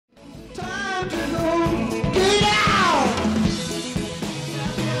time to go. Get out!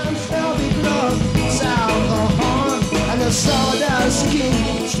 And velvet glove sound the horn, and the sawdust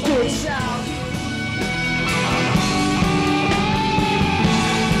king spits out.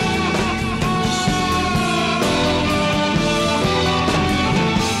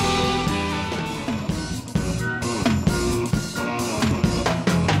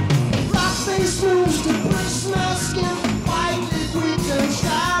 Rockface moves to personal skin, white liquid turns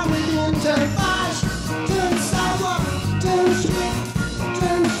sour within, turn fast, turn sour, turn sweet,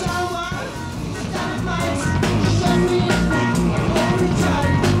 turn sour. Dynamite, let me try,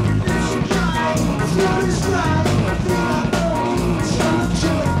 this is dry, slow is dry, feel like gold, summer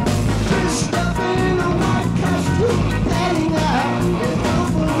chilly, dressed up in a white costume, letting out in the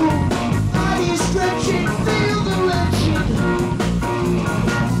balloon, body stretching, feel the wrenching.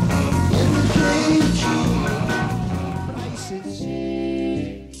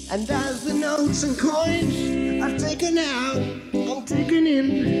 And as the notes and coins are taken out, I'm taken in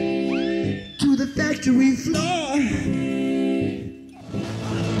to the factory floor.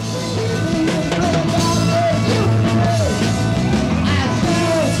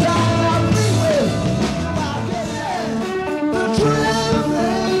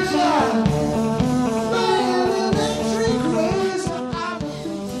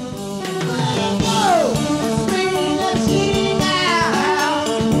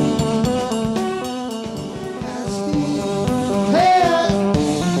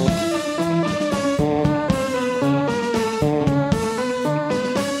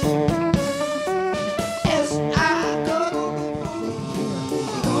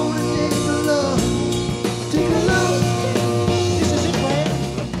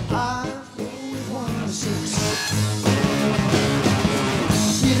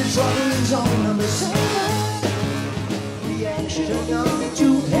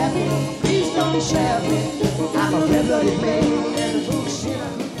 I'm a red-blooded man, and the folks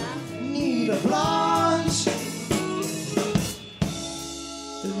in need applause.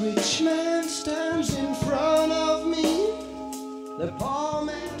 The rich man stands in front of me. The poor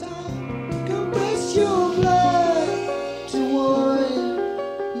man don't compress your blood to warm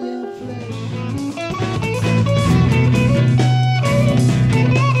your flesh.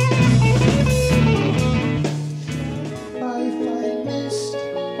 Firefly mist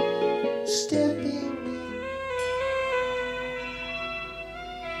stepping.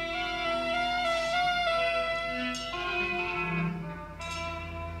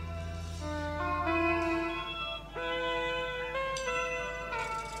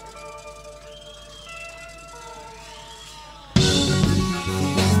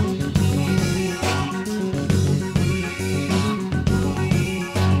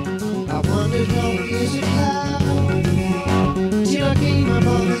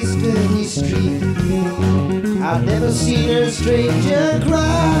 I've never seen a stranger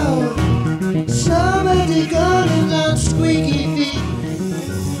crowd. Somebody gunning down squeaky feet.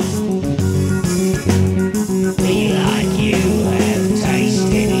 Be like you have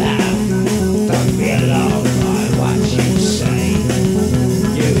tasted love. Don't be alarmed by what you say.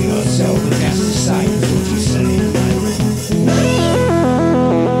 You yourself are just the same as what you say.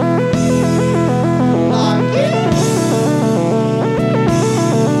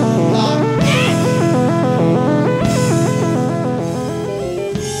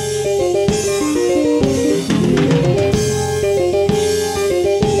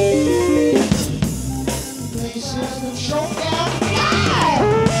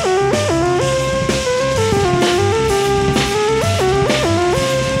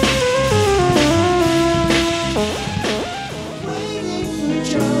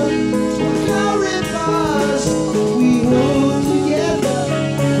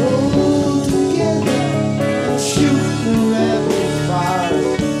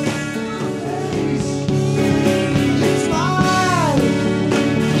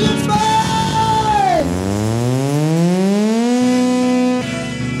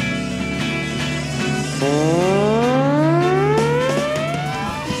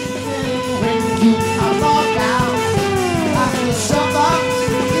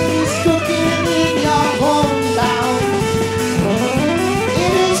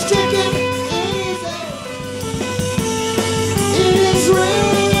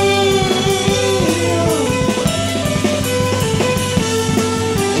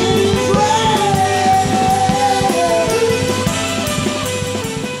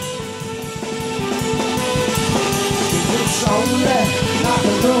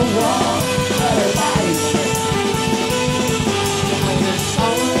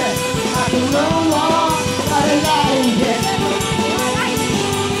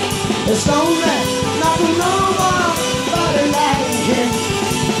 It's lonely, nothing no more but a light him.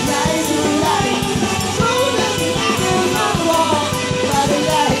 Light you, light. Lonely, nothing no more but a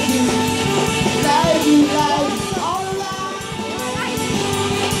light you. Light you, light. All alive.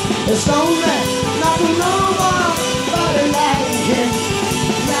 It's lonely, nothing no more but a light him.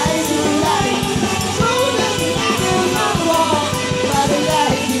 Light you, light. Lonely, nothing no more but a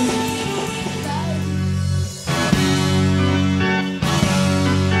light you.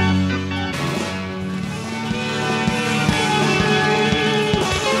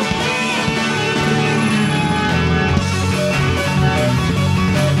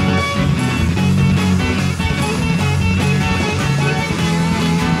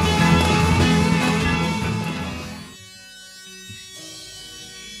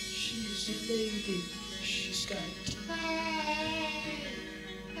 She's a lady, she's got time.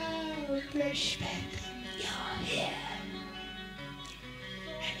 Oh, brush back your hair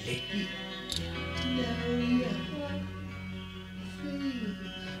and let me